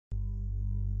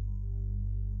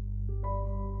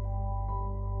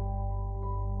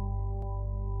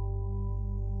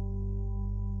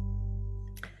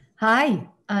Hi,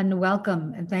 and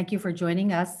welcome, and thank you for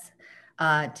joining us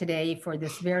today for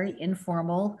this very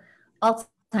informal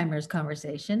Alzheimer's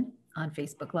conversation on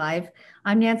Facebook Live.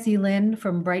 I'm Nancy Lynn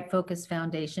from Bright Focus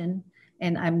Foundation,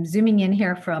 and I'm zooming in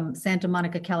here from Santa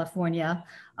Monica, California,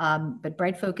 but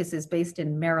Bright Focus is based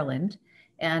in Maryland,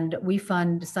 and we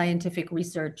fund scientific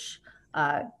research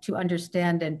to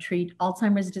understand and treat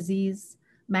Alzheimer's disease,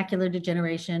 macular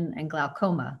degeneration, and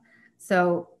glaucoma.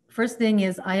 So first thing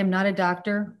is, I am not a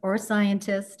doctor or a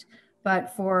scientist,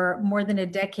 but for more than a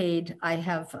decade, I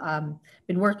have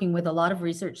been working with a lot of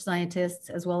research scientists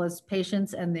as well as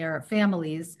patients and their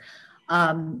families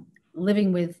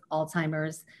living with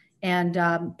Alzheimer's. And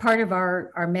part of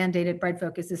our mandate at Bright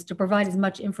Focus is to provide as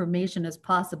much information as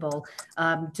possible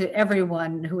to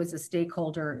everyone who is a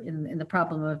stakeholder in the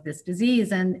problem of this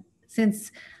disease. And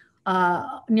since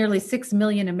nearly 6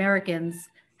 million Americans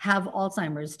have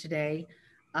Alzheimer's today,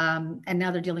 and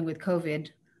now they're dealing with COVID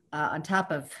on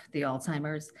top of the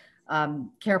Alzheimer's.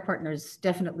 Care partners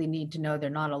definitely need to know they're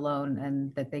not alone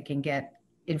and that they can get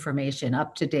information,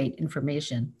 up-to-date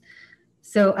information.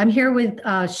 So I'm here with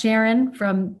Sharon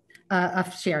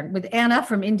with Anna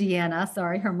from Indiana.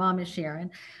 Sorry, her mom is Sharon.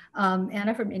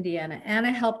 Anna from Indiana.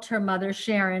 Anna helped her mother,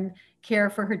 Sharon, care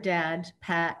for her dad,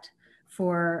 Pat,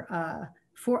 for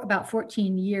about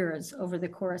 14 years over the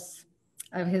course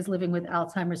of his living with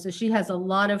Alzheimer's. So she has a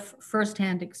lot of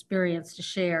firsthand experience to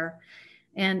share.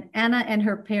 And Anna and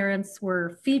her parents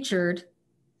were featured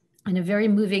in a very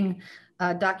moving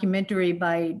documentary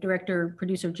by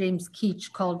director-producer James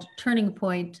Keach called Turning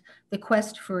Point, The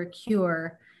Quest for a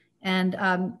Cure. And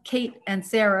Kate and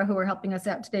Sarah, who are helping us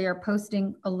out today, are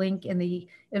posting a link in the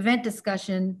event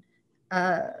discussion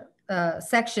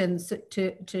sections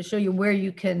to show you where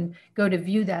you can go to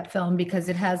view that film, because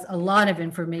it has a lot of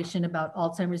information about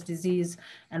Alzheimer's disease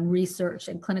and research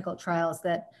and clinical trials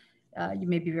that you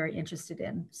may be very interested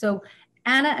in. So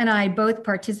Anna and I both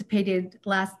participated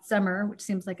last summer, which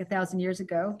seems like 1,000 years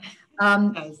ago,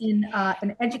 in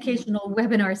an educational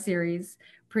webinar series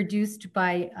produced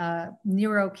by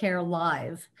NeuroCare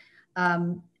Live.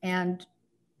 And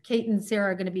Kate and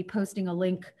Sarah are going to be posting a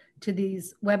link to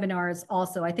these webinars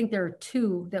also. I think there are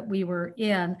 2 that we were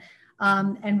in.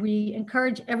 And we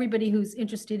encourage everybody who's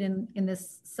interested in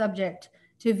this subject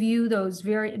to view those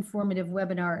very informative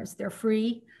webinars. They're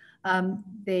free.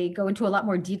 They go into a lot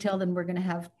more detail than we're going to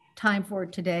have time for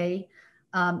today.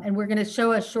 And we're going to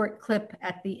show a short clip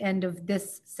at the end of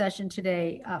this session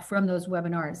today from those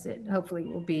webinars. It hopefully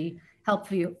will be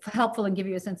helpful and give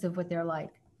you a sense of what they're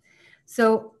like.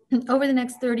 So over the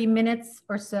next 30 minutes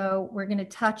or so, we're going to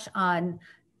touch on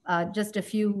just a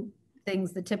few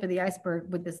things, the tip of the iceberg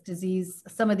with this disease,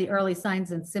 some of the early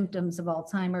signs and symptoms of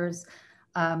Alzheimer's,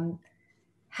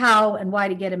 how and why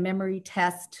to get a memory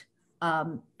test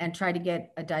and try to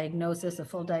get a diagnosis, a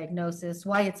full diagnosis,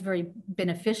 why it's very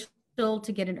beneficial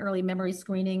to get an early memory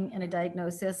screening and a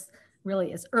diagnosis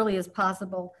really as early as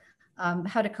possible,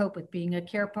 how to cope with being a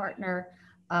care partner,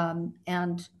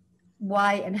 and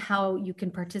why and how you can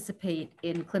participate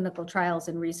in clinical trials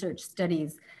and research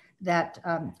studies that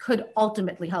could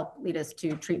ultimately help lead us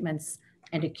to treatments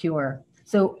and a cure.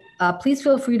 So please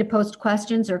feel free to post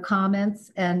questions or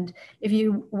comments. And if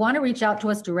you want to reach out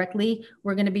to us directly,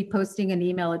 we're going to be posting an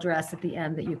email address at the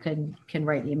end that you can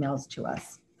write emails to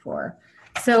us for.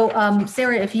 So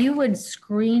Sarah, if you would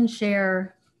screen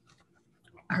share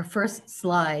our first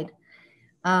slide.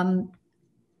 I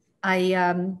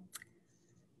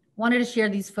wanted to share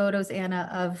these photos, Anna,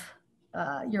 of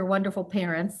your wonderful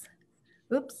parents.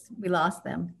 Oops, we lost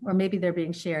them. Or maybe they're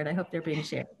being shared. I hope they're being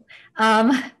shared.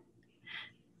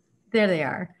 There they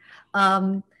are.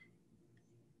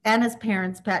 Anna's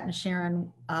parents, Pat and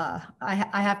Sharon, I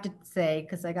have to say,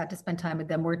 because I got to spend time with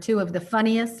them, were 2 of the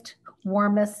funniest,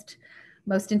 warmest,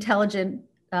 most intelligent,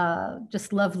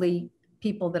 just lovely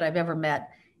people that I've ever met.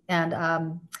 And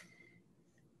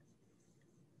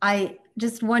I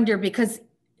just wonder, because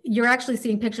you're actually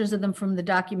seeing pictures of them from the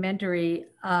documentary,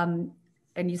 and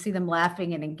you see them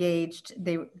laughing and engaged.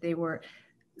 They were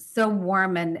so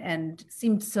warm and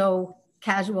seemed so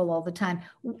casual all the time.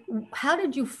 How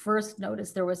did you first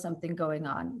notice there was something going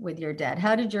on with your dad?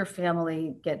 How did your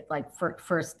family get like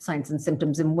first signs and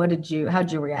symptoms, and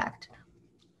how'd you react?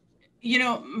 You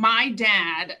know, my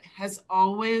dad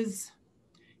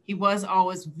he was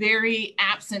always very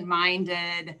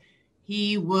absent-minded.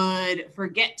 He would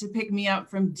forget to pick me up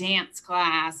from dance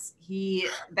class.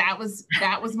 That was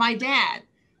my dad.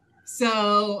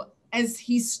 So as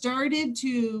he started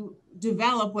to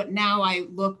develop what now I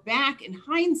look back in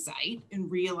hindsight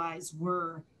and realize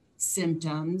were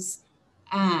symptoms,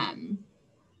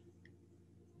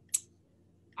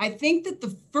 I I think that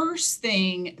the first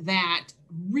thing that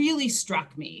really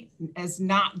struck me as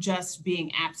not just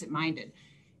being absent-minded,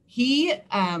 he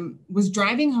was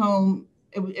driving home.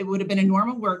 It would have been a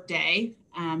normal work day.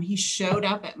 He showed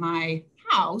up at my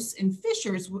house in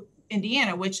Fishers,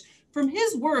 Indiana, which from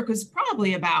his work was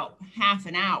probably about half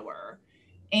an hour.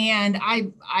 And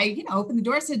I opened the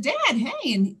door. I said, "Dad,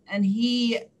 hey," and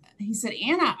he said,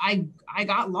 "Anna, I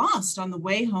got lost on the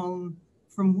way home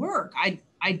from work.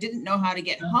 I didn't know how to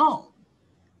get home."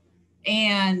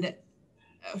 And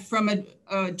from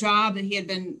a job that he had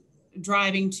been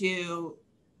driving to,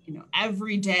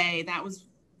 every day, that was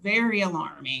very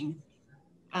alarming.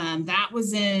 That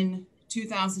was in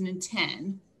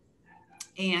 2010.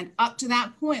 And up to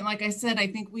that point, like I said, I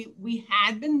think we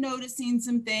had been noticing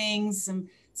some things,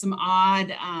 some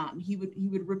odd. He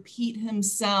would repeat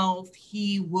himself.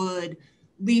 He would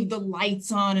leave the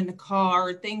lights on in the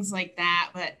car, things like that.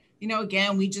 But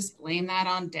again, we just blame that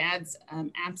on Dad's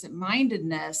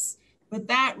absent-mindedness. But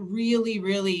that really,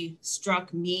 really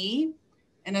struck me.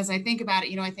 And as I think about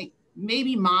it, I think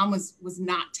maybe Mom was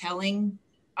not telling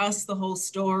us the whole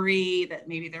story, that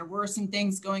maybe there were some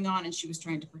things going on and she was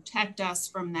trying to protect us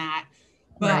from that.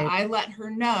 But right. I let her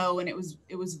know, and it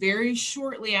was very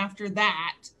shortly after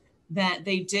that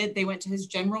they went to his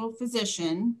general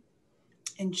physician,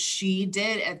 and she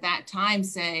did at that time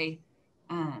say,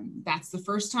 that's the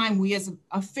first time we as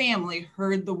a family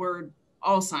heard the word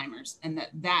Alzheimer's, and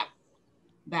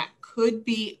that could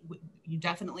be, you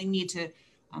definitely need to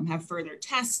have further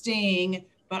testing,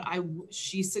 but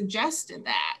she suggested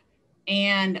that.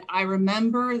 And I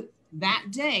remember that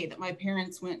day that my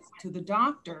parents went to the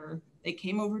doctor, they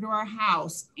came over to our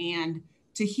house, and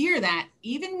to hear that,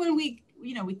 even when we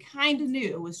kind of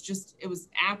knew, it was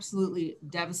absolutely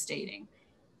devastating.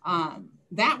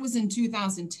 That was in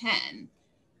 2010.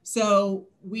 So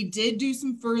we did do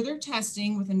some further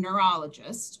testing with a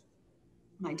neurologist.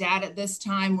 My dad at this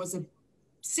time was a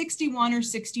 61 or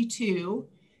 62.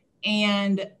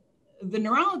 And the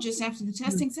neurologist after the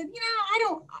testing said,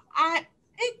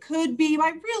 it could be,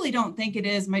 I really don't think it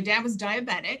is. My dad was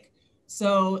diabetic.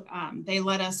 So they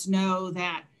let us know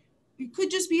that it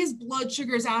could just be his blood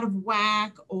sugars out of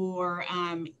whack, or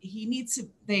he needs to,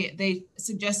 they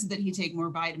suggested that he take more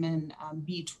vitamin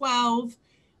B12.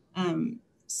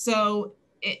 So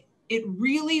it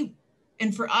really,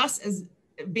 and for us as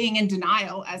being in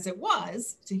denial as it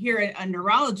was, to hear a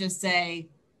neurologist say,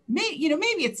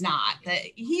 maybe it's not, that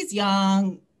he's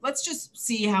young, let's just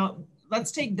see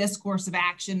let's take this course of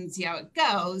action and see how it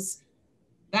goes.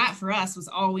 That for us was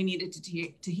all we needed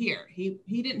to hear. He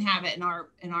didn't have it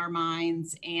in our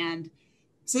minds. And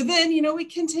so then, we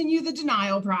continue the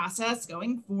denial process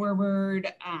going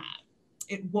forward.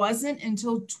 It wasn't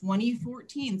until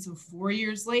 2014, so 4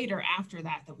 years later after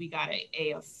that we got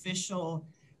a official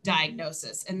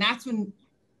diagnosis. And that's when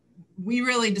we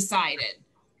really decided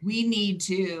we need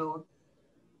to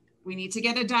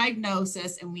get a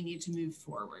diagnosis, and we need to move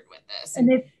forward with this.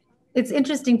 And it's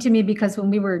interesting to me because when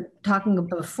we were talking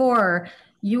before,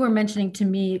 you were mentioning to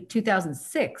me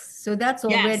 2006. So that's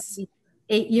already yes.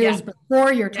 8 years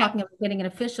before you're talking about getting an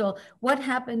official. What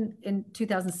happened in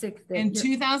 2006? In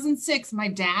 2006, my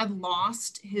dad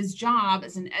lost his job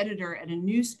as an editor at a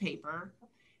newspaper,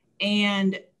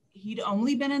 and he'd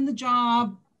only been in the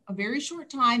job a very short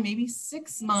time, maybe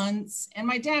 6 months. And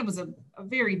my dad was a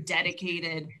very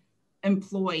dedicated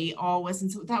employee always. And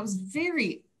so that was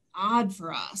very odd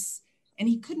for us. And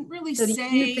he couldn't really say.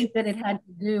 Do you think that it had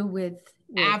to do with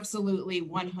absolutely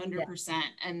 100%. Yeah.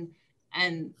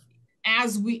 And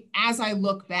as I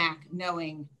look back,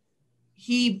 knowing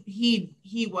he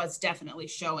was definitely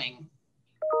showing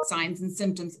signs and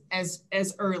symptoms as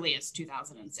early as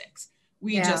 2006.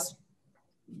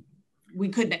 We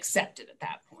couldn't accept it at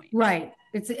that point. Right.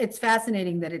 It's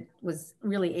fascinating that it was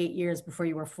really 8 years before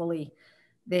you were fully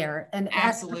there. And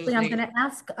absolutely, I'm going to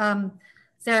ask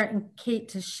Sarah and Kate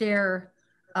to share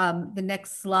the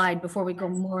next slide before we go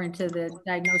more into the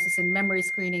diagnosis and memory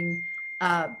screening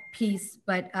piece.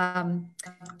 But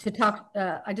to talk,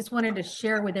 I just wanted to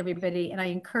share with everybody, and I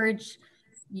encourage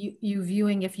you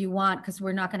viewing, if you want, because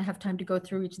we're not going to have time to go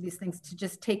through each of these things, to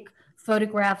just take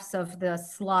photographs of the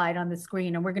slide on the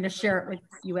screen, and we're going to share it with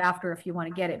you after if you want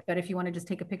to get it. But if you want to just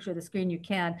take a picture of the screen, you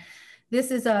can. This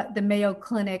is the Mayo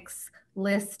Clinic's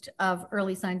list of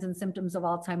early signs and symptoms of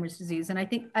Alzheimer's disease. And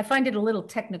I find it a little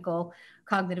technical,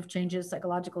 cognitive changes,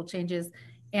 psychological changes,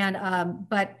 and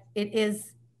but it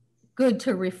is good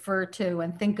to refer to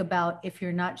and think about if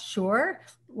you're not sure,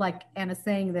 like Anna's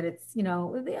saying that it's, he's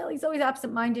always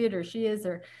absent-minded, or she is,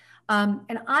 or,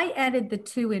 and I added the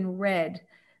two in red.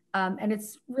 And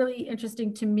it's really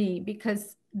interesting to me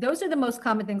because those are the most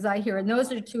common things I hear. And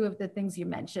those are two of the things you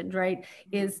mentioned, right?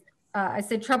 Is I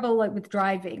said trouble like with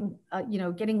driving,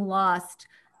 getting lost,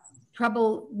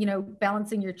 trouble,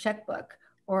 balancing your checkbook,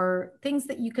 or things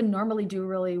that you can normally do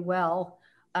really well.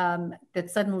 That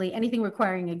suddenly anything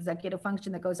requiring executive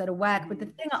function that goes out of whack. But the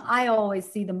thing I always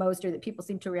see the most, or that people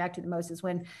seem to react to the most, is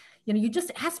when, you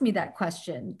just asked me that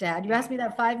question, Dad. You asked me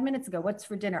that 5 minutes ago. What's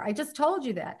for dinner? I just told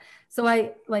you that. So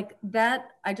I like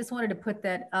that. I just wanted to put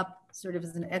that up sort of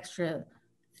as an extra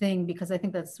thing, because I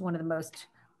think that's one of the most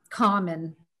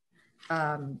common.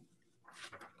 I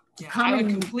would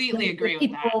completely agree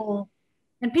with that.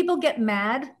 And people get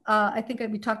mad. I think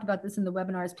we talked about this in the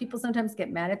webinars. People sometimes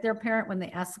get mad at their parent when they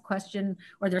ask the question,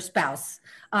 or their spouse,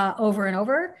 over and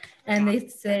over. And they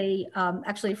say,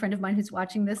 actually, a friend of mine who's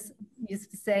watching this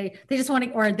used to say, they just want to,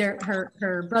 or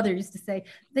her brother used to say,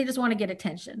 they just want to get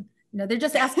attention. They're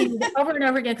just asking over and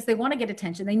over again because they want to get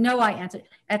attention. They know I answer.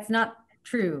 That's not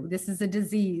true. This is a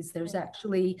disease. There's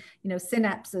actually,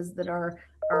 synapses that are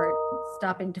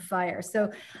stopping to fire.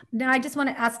 So now I just want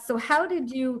to ask, so how did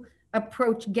you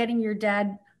approach getting your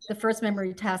dad the first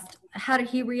memory test? How did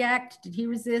he react? Did he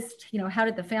resist? How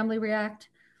did the family react?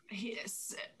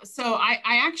 Yes. So I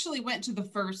actually went to the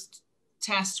first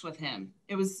test with him.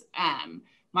 It was,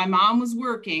 my mom was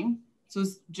working, so it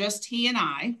was just he and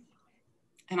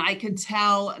I could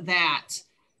tell that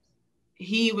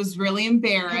he was really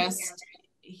embarrassed.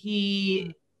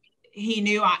 He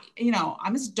knew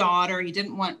I'm his daughter. He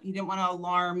didn't want to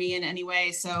alarm me in any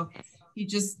way. So he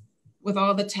just, with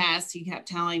all the tests, he kept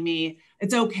telling me,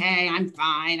 it's okay, I'm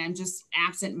fine, I'm just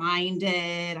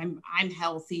absent-minded, I'm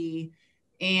healthy.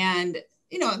 And,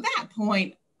 at that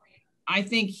point, I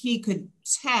think he could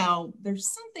tell there's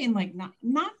something like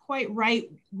not quite right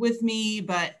with me,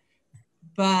 but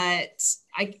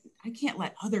I can't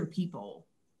let other people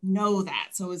know that.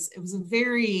 So it was a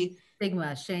very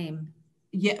stigma, shame.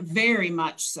 Yeah, very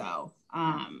much so.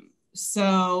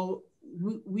 So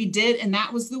we did, and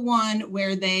that was the one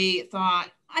where they thought,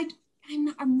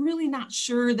 I'm really not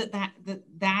sure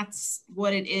that's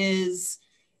what it is.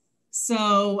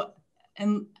 So,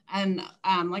 and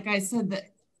like I said,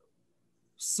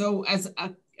 so as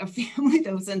a family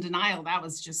that was in denial, that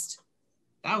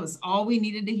was all we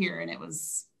needed to hear. And it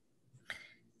was.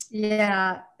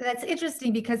 Yeah, that's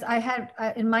interesting, because I had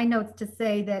in my notes to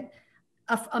say that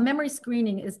a memory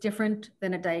screening is different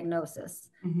than a diagnosis.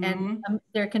 Mm-hmm. And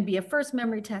there can be a first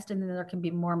memory test, and then there can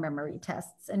be more memory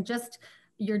tests. And just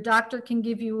your doctor can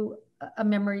give you a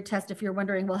memory test if you're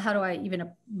wondering, well, how do I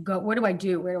even go? What do I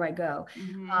do? Where do I go?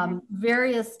 Mm-hmm.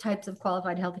 Various types of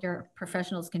qualified healthcare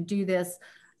professionals can do this.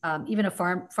 Even a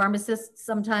pharmacist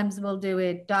sometimes will do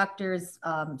it, doctors,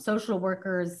 social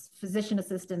workers, physician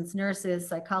assistants, nurses,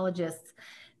 psychologists.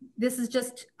 This is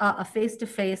just a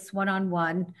face-to-face,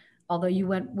 one-on-one. Although you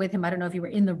went with him, I don't know if you were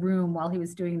in the room while he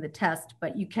was doing the test,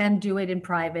 but you can do it in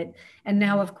private. And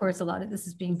now, of course, a lot of this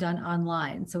is being done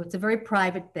online. So it's a very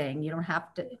private thing. You don't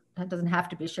have to, it doesn't have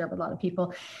to be shared with a lot of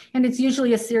people. And it's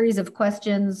usually a series of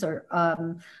questions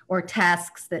or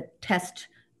tasks that test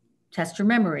your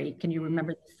memory. Can you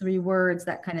remember 3 words,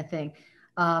 that kind of thing.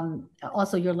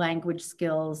 Also your language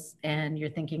skills and your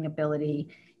thinking ability.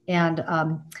 And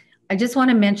I just want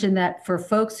to mention that for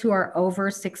folks who are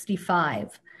over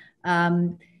 65,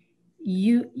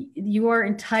 you are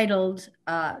entitled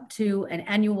to an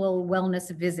annual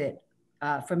wellness visit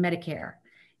for Medicare,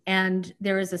 and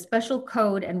there is a special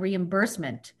code and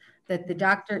reimbursement that the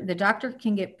doctor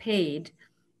can get paid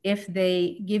if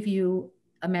they give you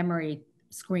a memory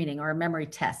screening or a memory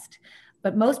test.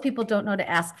 But most people don't know to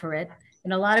ask for it,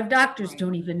 and a lot of doctors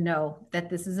don't even know that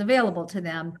this is available to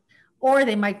them. Or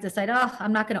they might decide, oh,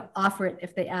 I'm not going to offer it.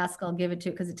 If they ask, I'll give it to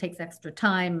you because it takes extra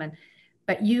time.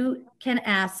 But you can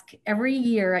ask every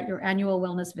year at your annual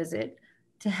wellness visit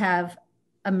to have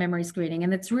a memory screening.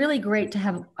 And it's really great to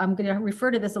have, I'm going to refer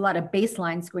to this a lot, a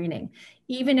baseline screening,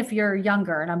 even if you're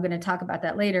younger, and I'm going to talk about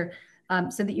that later,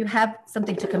 so that you have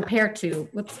something to compare to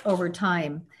over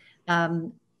time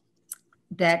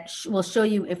that will show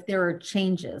you if there are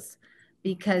changes,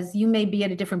 because you may be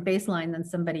at a different baseline than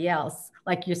somebody else.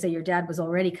 Like you say, your dad was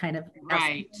already kind of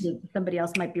right. Somebody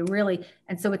else might be really,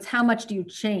 and so it's how much do you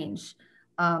change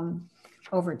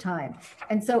over time.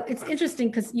 And so it's interesting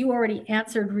because you already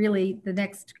answered really the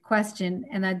next question,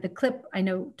 and the clip I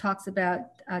know talks about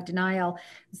denial.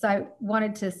 So I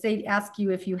wanted to ask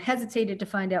you if you hesitated to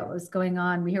find out what was going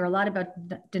on. We hear a lot about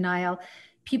denial.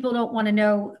 People don't want to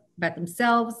know about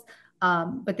themselves,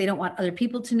 but they don't want other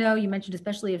people to know. You mentioned,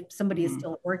 especially if somebody is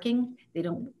still working, they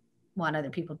don't want other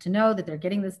people to know that they're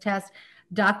getting this test.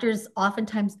 Doctors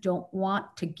oftentimes don't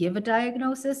want to give a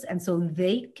diagnosis, and so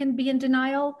they can be in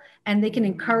denial and they can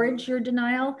encourage your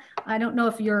denial. I don't know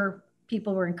if your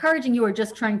people were encouraging you or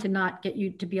just trying to not get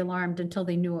you to be alarmed until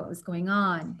they knew what was going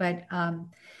on. But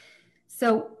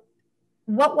so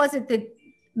what was it that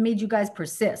made you guys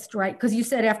persist, right? Because you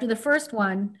said after the first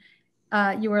one,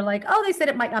 you were like, oh, they said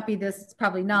it might not be this, it's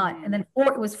probably not. And then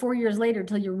it was 4 years later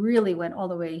until you really went all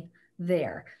the way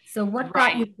there. So what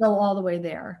got you to go all the way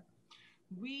there?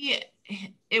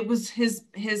 It was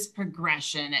his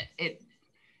progression.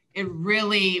 It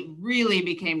really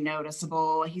became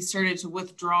noticeable. He started to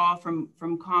withdraw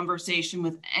from conversation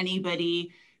with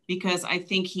anybody because I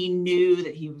think he knew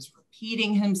that he was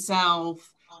repeating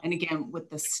himself. And again, with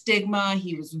the stigma,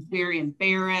 he was very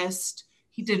embarrassed.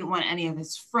 He didn't want any of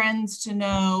his friends to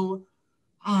know.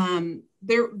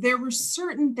 There were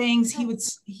certain things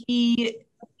he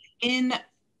in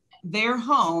their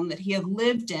home that he had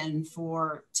lived in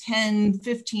for 10,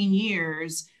 15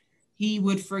 years, he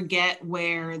would forget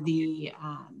where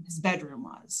his bedroom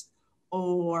was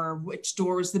or which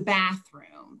door was the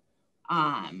bathroom.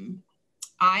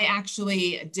 I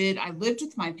lived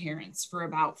with my parents for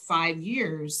about 5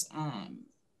 years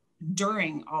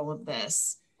during all of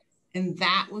this. And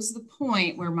that was the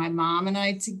point where my mom and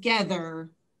I together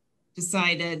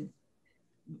decided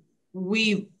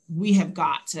we've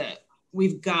got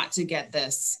to get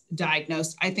this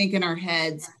diagnosed. I think in our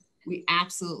heads, we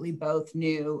absolutely both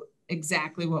knew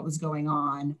exactly what was going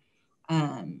on.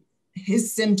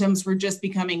 His symptoms were just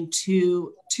becoming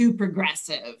too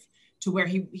progressive to where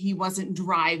he wasn't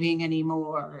driving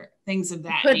anymore, things of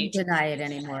that couldn't nature. Deny it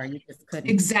anymore. You just couldn't.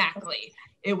 Exactly.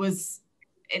 It was,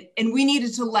 and we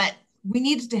needed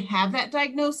to have that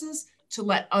diagnosis to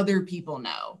let other people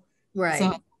know. Right.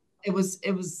 So it was,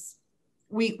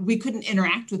 we couldn't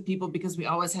interact with people because we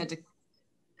always had to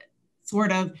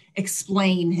sort of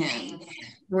explain him.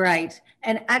 Right.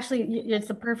 And actually, it's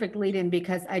a perfect lead in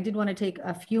because I did want to take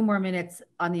a few more minutes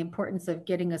on the importance of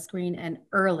getting a screen and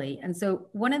early. And so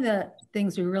one of the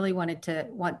things we really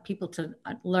want people to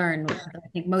learn, I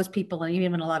think most people and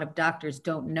even a lot of doctors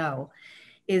don't know,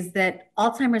 is that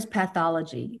Alzheimer's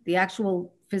pathology, the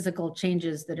actual physical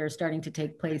changes that are starting to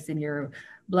take place in your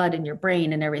blood and your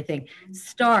brain and everything,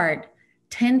 start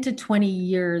 10 to 20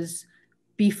 years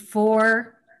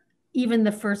before even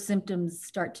the first symptoms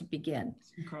start to begin.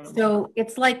 Incredible. So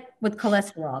it's like with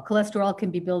cholesterol. Cholesterol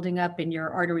can be building up in your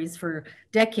arteries for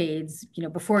decades,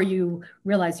 before you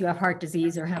realize you have heart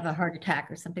disease or have a heart attack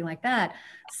or something like that.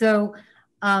 So,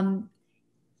 and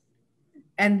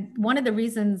one of the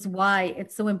reasons why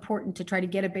it's so important to try to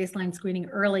get a baseline screening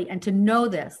early and to know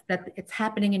that it's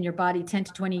happening in your body 10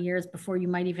 to 20 years before you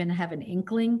might even have an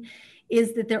inkling,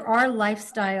 is that there are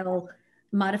lifestyle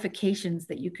modifications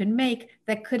that you can make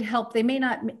that could help. They may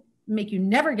not make you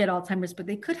never get Alzheimer's, but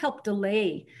they could help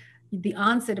delay the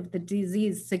onset of the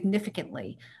disease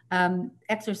significantly.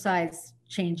 Exercise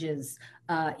changes,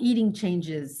 eating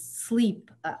changes,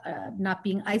 sleep, not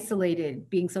being isolated,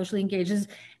 being socially engaged.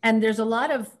 And there's a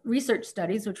lot of research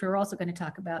studies, which we're also going to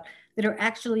talk about, that are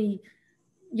actually,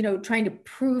 trying to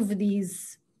prove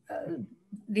these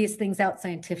things out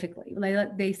scientifically.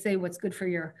 They say what's good for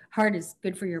your heart is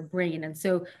good for your brain. And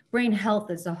so brain health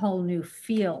is a whole new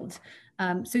field.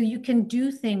 So you can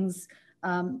do things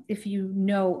if you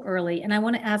know early. And I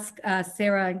want to ask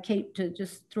Sarah and Kate to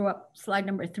just throw up slide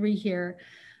number 3 here,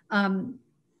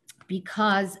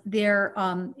 because there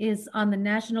is on the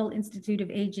National Institute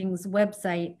of Aging's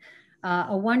website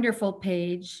a wonderful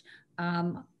page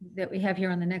that we have here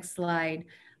on the next slide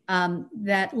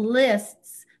that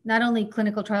lists not only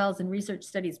clinical trials and research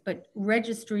studies, but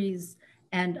registries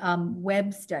and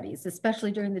web studies,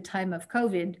 especially during the time of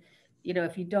COVID.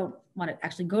 If you don't want to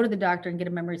actually go to the doctor and get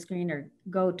a memory screen or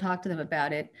go talk to them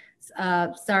about it.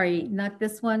 Sorry, not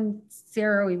this one,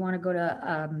 Sarah, we want to go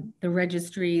to the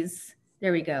registries.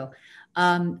 There we go.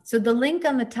 So the link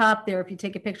on the top there, if you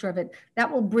take a picture of it,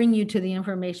 that will bring you to the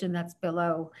information that's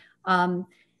below.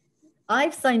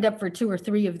 I've signed up for 2 or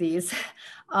 3 of these.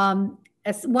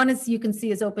 As one, as you can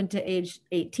see, is open to age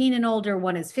 18 and older,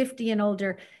 one is 50 and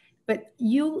older, but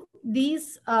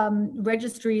these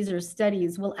registries or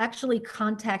studies will actually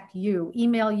contact you,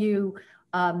 email you,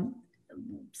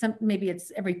 maybe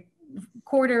it's every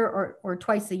quarter or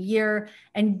twice a year,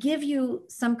 and give you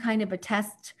some kind of a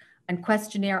test and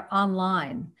questionnaire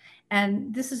online.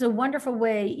 And this is a wonderful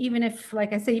way, even if,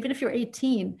 like I say, even if you're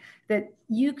 18, that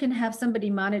you can have somebody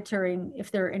monitoring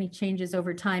if there are any changes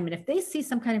over time. And if they see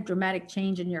some kind of dramatic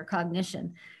change in your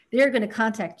cognition, they're going to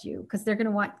contact you because they're going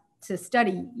to want to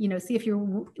study, see if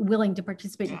you're willing to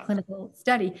participate in a clinical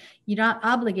study. You're not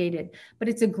obligated, but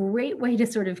it's a great way to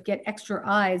sort of get extra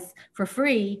eyes for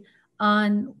free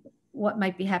on what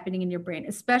might be happening in your brain,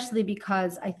 especially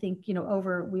because I think,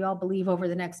 we all believe over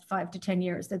the next 5 to 10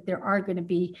 years that there are going to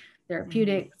be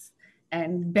therapeutics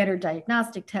and better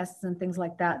diagnostic tests and things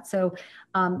like that. So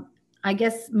I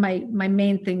guess my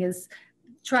main thing is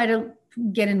try to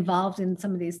get involved in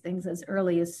some of these things as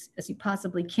early as you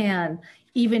possibly can,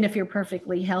 even if you're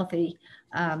perfectly healthy.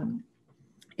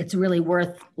 It's really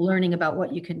worth learning about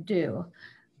what you can do.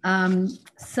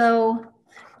 So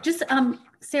just,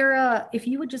 Sarah, if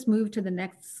you would just move to the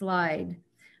next slide.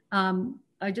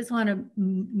 I just want to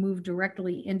move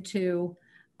directly into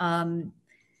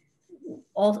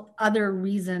all other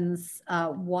reasons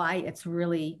why it's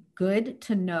really good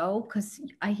to know, because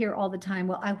I hear all the time,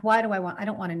 well, I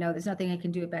don't want to know. There's nothing I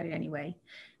can do about it anyway.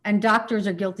 And doctors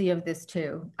are guilty of this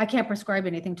too. I can't prescribe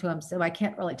anything to them, so I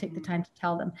can't really take the time to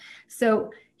tell them.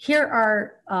 So here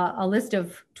are a list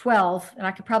of 12, and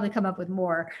I could probably come up with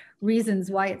more reasons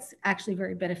why it's actually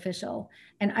very beneficial.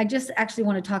 And I just actually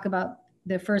want to talk about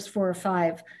the first 4 or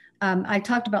 5. I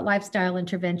talked about lifestyle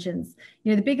interventions.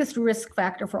 The biggest risk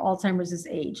factor for Alzheimer's is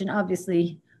age. And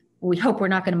obviously, we hope we're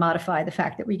not going to modify the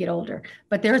fact that we get older.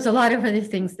 But there's a lot of other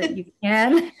things that you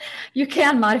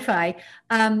can modify.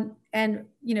 And,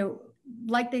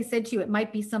 like they said to you, it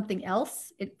might be something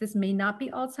else. This may not be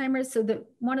Alzheimer's. So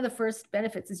one of the first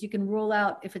benefits is you can rule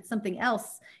out if it's something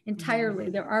else entirely.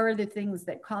 There are other things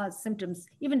that cause symptoms,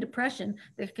 even depression,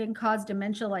 that can cause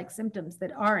dementia-like symptoms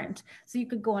that aren't. So you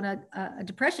could go on a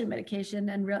depression medication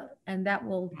and that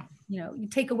will, you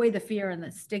take away the fear and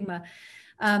the stigma.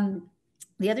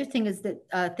 The other thing is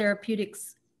that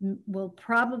therapeutics will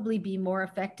probably be more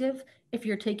effective if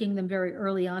you're taking them very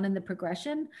early on in the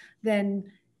progression than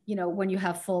when you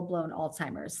have full-blown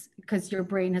Alzheimer's, because your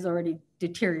brain has already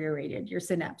deteriorated. Your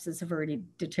synapses have already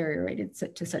deteriorated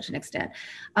to such an extent.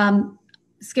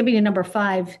 Skipping to number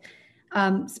 5,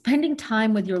 spending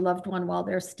time with your loved one while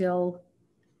they're still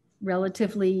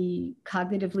relatively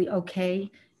cognitively okay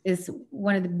is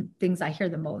one of the things I hear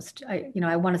the most.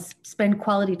 I want to spend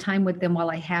quality time with them while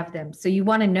I have them. So you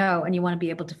want to know, and you want to be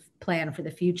able to plan for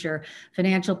the future,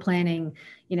 financial planning,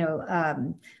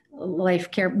 life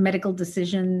care, medical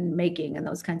decision making, and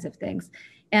those kinds of things.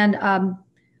 And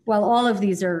while all of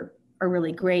these are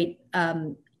really great,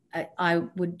 I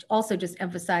would also just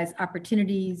emphasize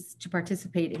opportunities to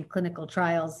participate in clinical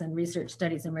trials and research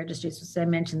studies and registries, as I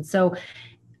mentioned. So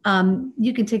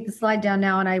you can take the slide down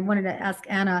now. And I wanted to ask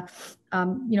Anna,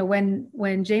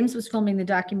 when James was filming the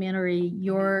documentary,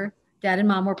 your dad and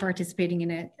mom were participating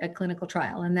in a clinical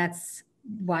trial, and that's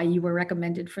why you were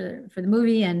recommended for the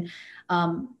movie. And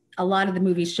a lot of the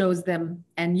movie shows them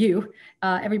and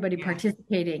everybody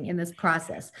participating in this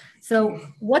process. So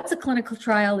what's a clinical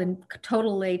trial in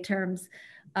total lay terms?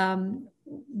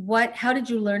 How did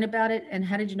you learn about it, and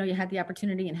how did you know you had the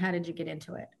opportunity, and how did you get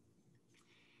into it?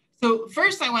 So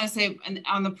first I want to say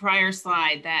on the prior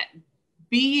slide that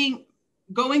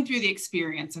going through the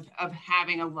experience of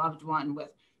having a loved one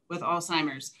with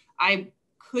Alzheimer's, I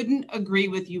couldn't agree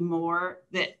with you more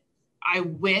that I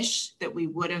wish that we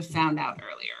would have found out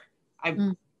earlier.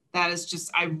 That is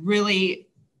just,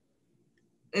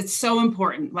 it's so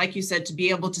important, like you said, to be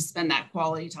able to spend that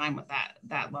quality time with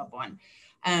that loved one.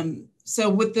 So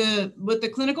with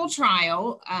the clinical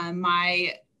trial,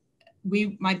 my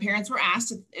parents were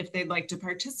asked if they'd like to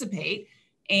participate,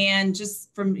 and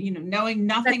just from knowing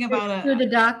nothing about through the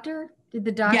doctor. Did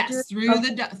the doctor? Yes,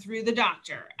 through the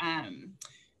doctor, and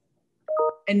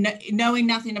knowing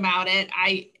nothing about it,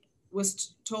 I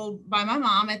was told by my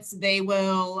mom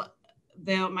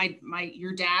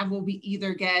your dad will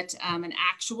either get an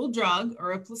actual drug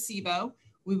or a placebo.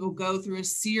 We will go through a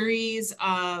series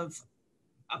of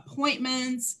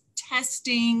appointments,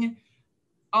 testing,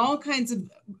 all kinds of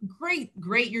great.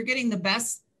 You're getting the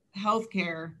best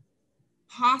healthcare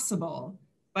possible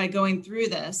by going through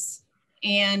this.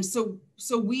 And so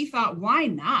we thought, why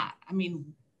not? I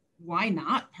mean, why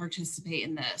not participate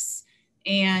in this?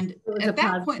 And it was at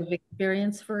that point,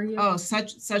 experience for you. Oh,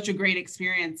 such a great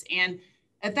experience. And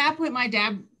at that point, my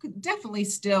dad could definitely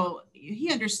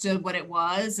he understood what it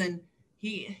was. And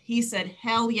he said,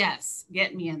 hell yes,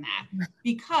 get me in that.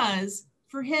 Because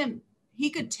for him,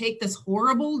 he could take this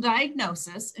horrible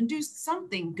diagnosis and do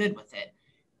something good with it.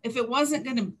 If it wasn't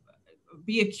going to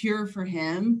be a cure for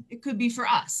him, it could be for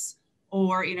us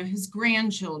or, his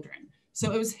grandchildren.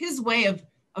 So it was his way of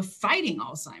fighting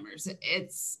Alzheimer's.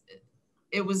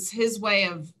 It was his way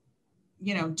of,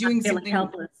 doing something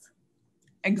helpless.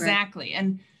 Exactly. Right.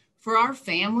 And for our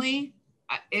family,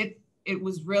 it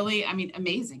was really, I mean,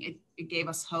 amazing. It gave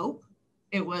us hope.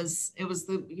 It was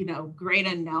the, you know, great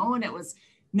unknown. It was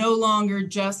no longer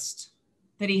just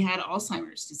that he had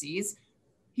Alzheimer's disease.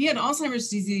 He had Alzheimer's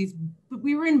disease, but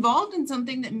we were involved in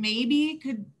something that maybe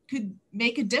could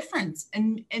make a difference,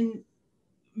 and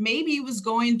maybe was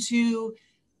going to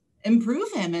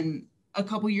improve him in a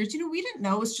couple of years. You know, we didn't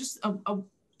know. It was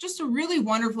just a really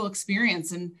wonderful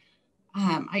experience, and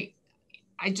I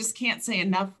just can't say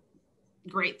enough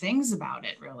great things about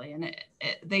it, really. And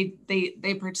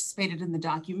they participated in the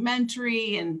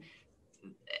documentary, and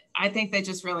I think they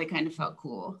just really kind of felt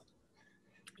cool.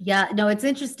 Yeah, no, it's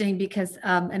interesting because,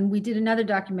 and we did another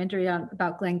documentary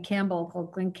about Glenn Campbell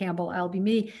called Glenn Campbell, I'll Be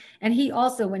Me. And he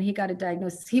also, when he got a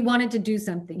diagnosis, he wanted to do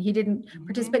something. He didn't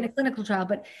participate in a clinical trial,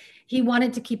 but he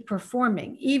wanted to keep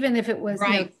performing, even if it was,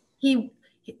 right. You know,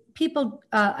 people,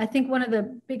 I think one of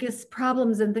the biggest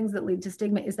problems and things that lead to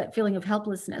stigma is that feeling of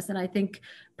helplessness. And I think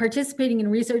participating in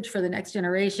research for the next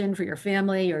generation, for your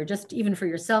family, or just even for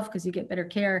yourself, because you get better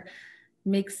care,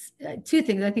 makes two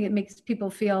things. I think it makes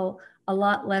people feel a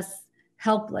lot less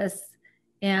helpless,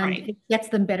 and right. it gets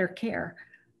them better care.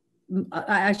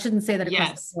 I shouldn't say that across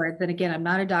Yes. the board. Then again, I'm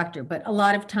not a doctor, but a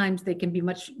lot of times they can be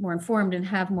much more informed and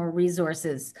have more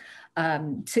resources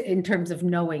in terms of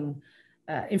knowing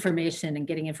information and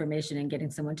getting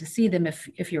someone to see them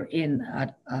if you're in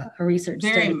a research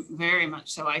study. Very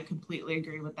much so. I completely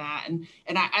agree with that. And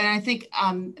I think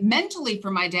mentally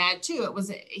for my dad too, it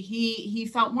was, he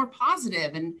felt more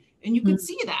positive, and you could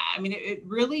see that. I mean, it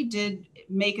really did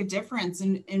make a difference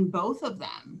in both of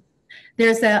them.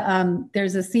 There's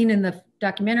a scene in the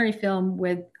documentary film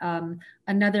with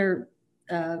another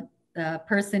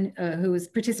person who was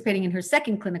participating in her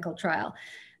second clinical trial,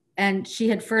 and she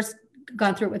had first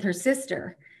gone through it with her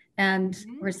sister, and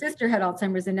her sister had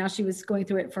Alzheimer's, and now she was going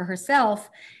through it for herself.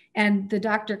 And the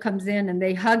doctor comes in and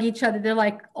they hug each other. They're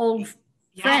like old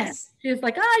friends. She was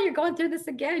like, "Oh, you're going through this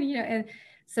again," you know. And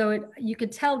so you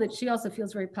could tell that she also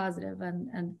feels very positive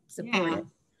and supportive. Yeah.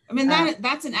 I mean,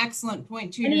 that's an excellent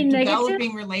point too. You're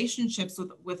developing relationships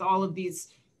with all of these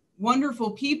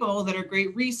wonderful people that are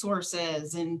great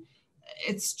resources, and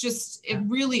it's just, it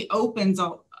really opens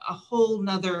a whole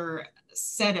nother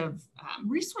set of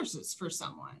resources for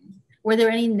someone. Were there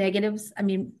any negatives, I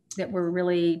mean, that were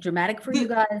really dramatic for you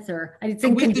guys, or I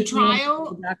think with the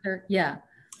trial? The doctor, yeah.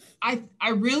 I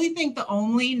really think the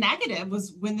only negative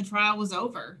was when the trial was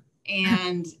over,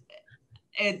 and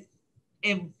it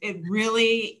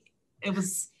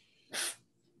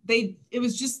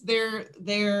was just the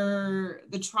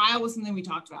trial was something we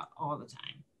talked about all the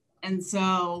time. And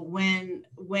so when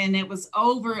it was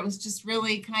over, it was just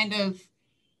really kind of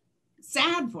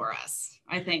sad for us,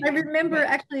 I think. I remember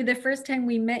actually the first time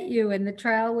we met you and the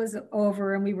trial was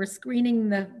over and we were screening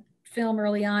the film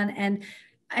early on, and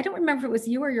I don't remember if it was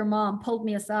you or your mom pulled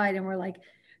me aside and were like,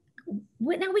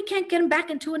 now we can't get him back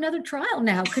into another trial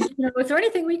now. Is there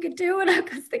anything we could do? And I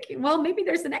was thinking, well, maybe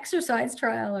there's an exercise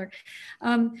trial. Or,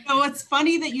 no, it's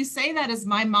funny that you say that. Is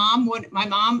my mom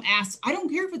asked, I don't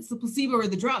care if it's the placebo or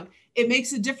the drug, it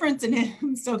makes a difference in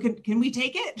him. So can we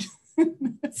take it?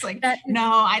 It's like,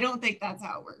 no, I don't think that's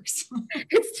how it works.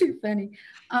 It's too funny.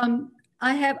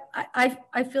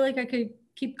 I feel like I could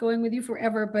keep going with you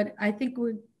forever, but I think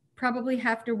we probably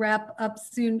have to wrap up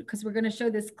soon because we're going to show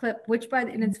this clip,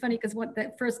 and it's funny because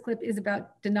that first clip is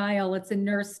about denial. It's a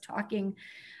nurse talking.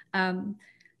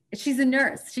 She's a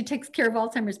nurse. She takes care of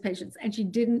Alzheimer's patients, and she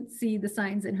didn't see the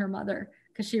signs in her mother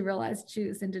because she realized she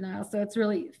was in denial. So it's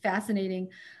really fascinating.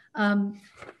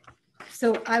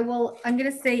 So I'm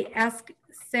going to say, ask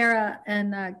Sarah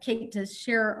and Kate to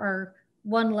share our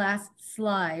one last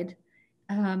slide,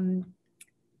 and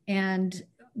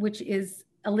which is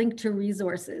a link to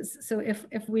resources. So if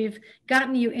we've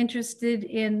gotten you interested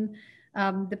in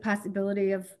the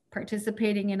possibility of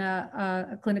participating in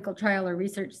a clinical trial or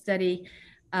research study,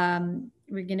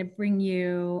 we're going to bring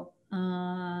you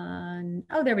on.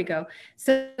 Oh, there we go.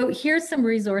 So here's some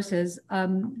resources.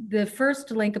 The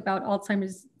first link about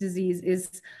Alzheimer's disease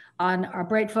is on our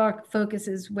Bright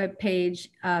Focus's webpage.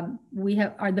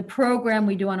 The program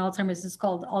we do on Alzheimer's is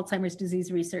called Alzheimer's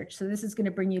Disease Research. So this is going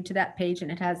to bring you to that page,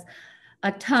 and it has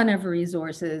a ton of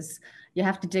resources. You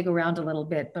have to dig around a little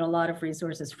bit, but a lot of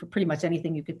resources for pretty much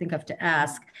anything you could think of to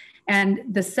ask. And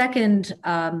the second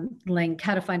link,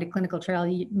 how to find a clinical trial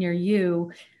near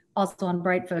you, also on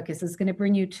Bright Focus, is going to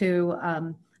bring you to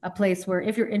a place where,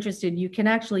 if you're interested, you can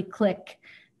actually click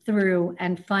through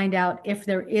and find out if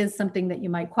there is something that you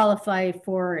might qualify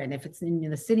for, and if it's in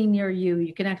the city near you,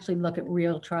 you can actually look at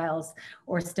real trials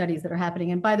or studies that are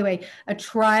happening. And by the way, a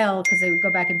trial, because I would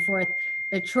go back and forth,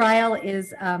 the trial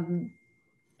is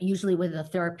usually with a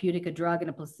therapeutic, a drug, and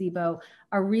a placebo.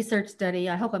 Our research study,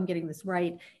 I hope I'm getting this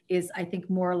right, is I think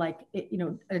more like,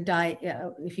 a diet.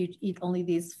 If you eat only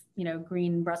these,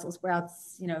 green Brussels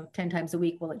sprouts, 10 times a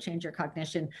week, will it change your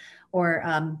cognition, or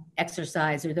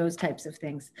exercise, or those types of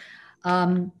things.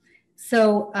 Then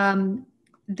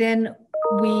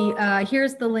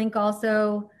here's the link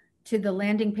also to the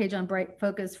landing page on Bright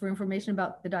Focus for information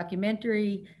about the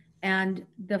documentary. And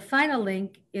the final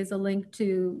link is a link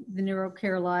to the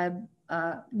NeuroCare Live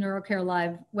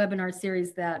webinar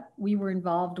series that we were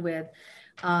involved with.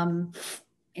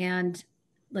 And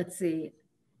let's see,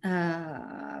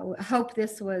 hope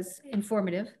this was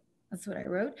informative. That's what I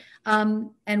wrote.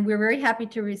 And we're very happy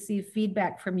to receive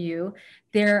feedback from you.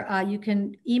 There, you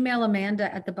can email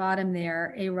Amanda at the bottom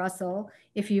there, A. Russell,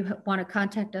 if you want to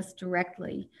contact us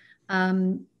directly.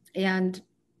 And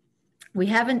we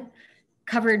haven't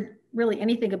covered really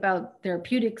anything about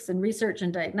therapeutics and research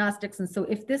and diagnostics. And so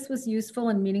if this was useful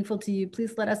and meaningful to you,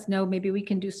 please let us know. Maybe we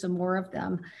can do some more of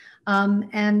them.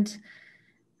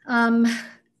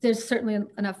 There's certainly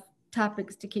enough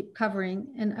topics to keep covering.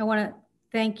 And I want to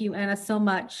thank you, Anna, so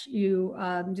much. You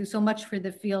do so much for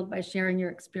the field by sharing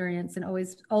your experience and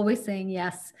always saying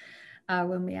yes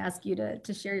when we ask you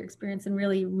to share your experience, and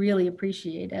really, really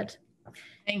appreciate it.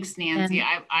 Thanks, Nancy.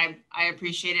 I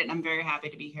appreciate it. And I'm very happy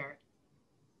to be here.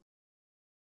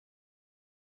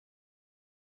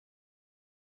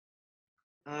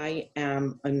 I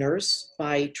am a nurse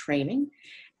by training,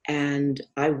 and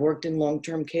I worked in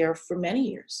long-term care for many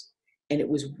years, and it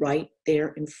was right there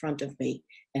in front of me,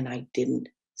 and I didn't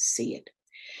see it.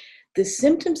 The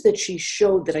symptoms that she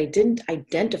showed that I didn't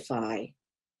identify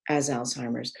as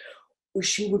Alzheimer's were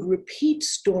she would repeat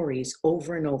stories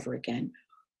over and over again,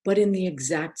 but in the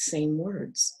exact same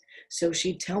words. So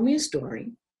she'd tell me a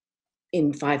story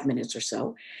in 5 minutes or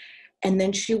so, and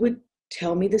then she would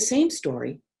tell me the same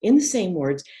story in the same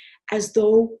words as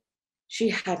though she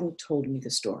hadn't told me the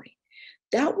story.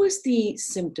 That was the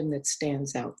symptom that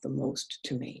stands out the most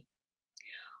to me.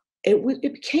 It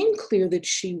became clear that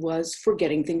she was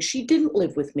forgetting things. She didn't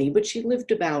live with me, but she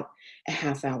lived about a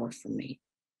half hour from me.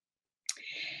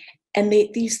 And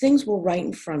these things were right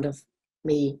in front of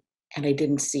me, and I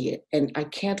didn't see it. And I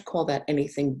can't call that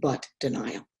anything but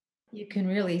denial. You can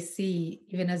really see,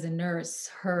 even as a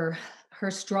nurse, her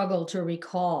struggle to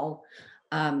recall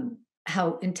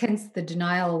how intense the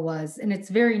denial was. And it's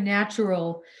very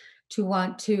natural to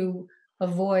want to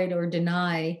avoid or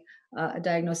deny a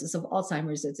diagnosis of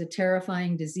Alzheimer's. It's a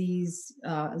terrifying disease.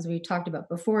 As we talked about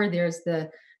before, there's the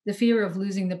fear of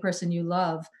losing the person you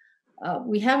love.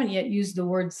 We haven't yet used the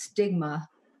word stigma.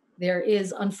 There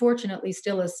is unfortunately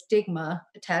still a stigma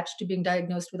attached to being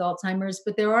diagnosed with Alzheimer's,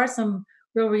 but there are some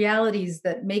real realities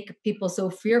that make people so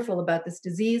fearful about this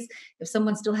disease. If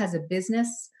someone still has a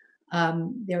business,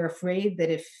 they're afraid that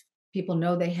if people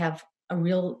know they have a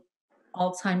real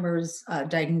Alzheimer's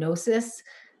diagnosis,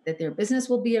 that their business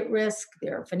will be at risk,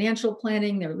 their financial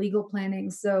planning, their legal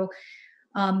planning. So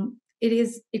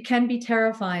it can be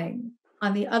terrifying.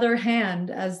 On the other hand,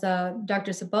 as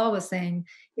Dr. Sabal was saying,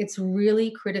 it's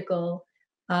really critical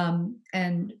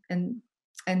and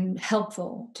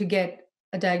helpful to get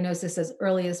a diagnosis as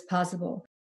early as possible.